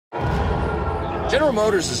General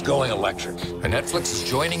Motors is going electric, and Netflix is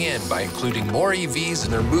joining in by including more EVs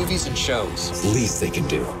in their movies and shows. It's the least they can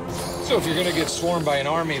do. So if you're gonna get swarmed by an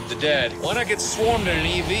army of the dead, why not get swarmed in an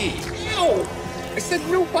EV? No! I said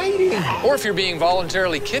no biting! Or if you're being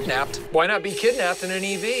voluntarily kidnapped, why not be kidnapped in an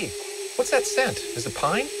EV? What's that scent? Is it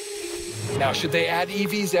pine? Now, should they add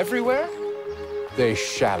EVs everywhere? They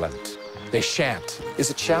shalln't. They shan't. Is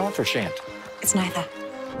it shallant or shan't? It's neither.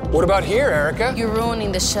 What about here, Erica? You're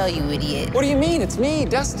ruining the show, you idiot. What do you mean? It's me,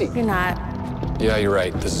 Dusty. You're not. Yeah, you're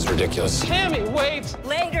right. This is ridiculous. Tammy, wait!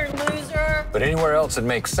 Later, loser. But anywhere else it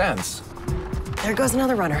makes sense. There goes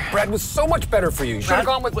another runner. Brad was so much better for you. You should have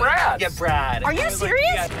gone with Brad. Yeah, Brad. Are you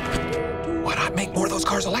serious? Why not make more of those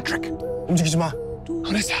cars electric? 움직이지 마.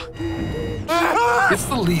 It's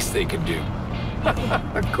the least they can do.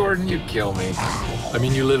 Gordon, you kill me. I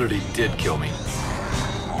mean, you literally did kill me.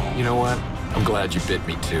 You know what? I'm glad you bit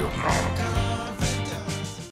me too.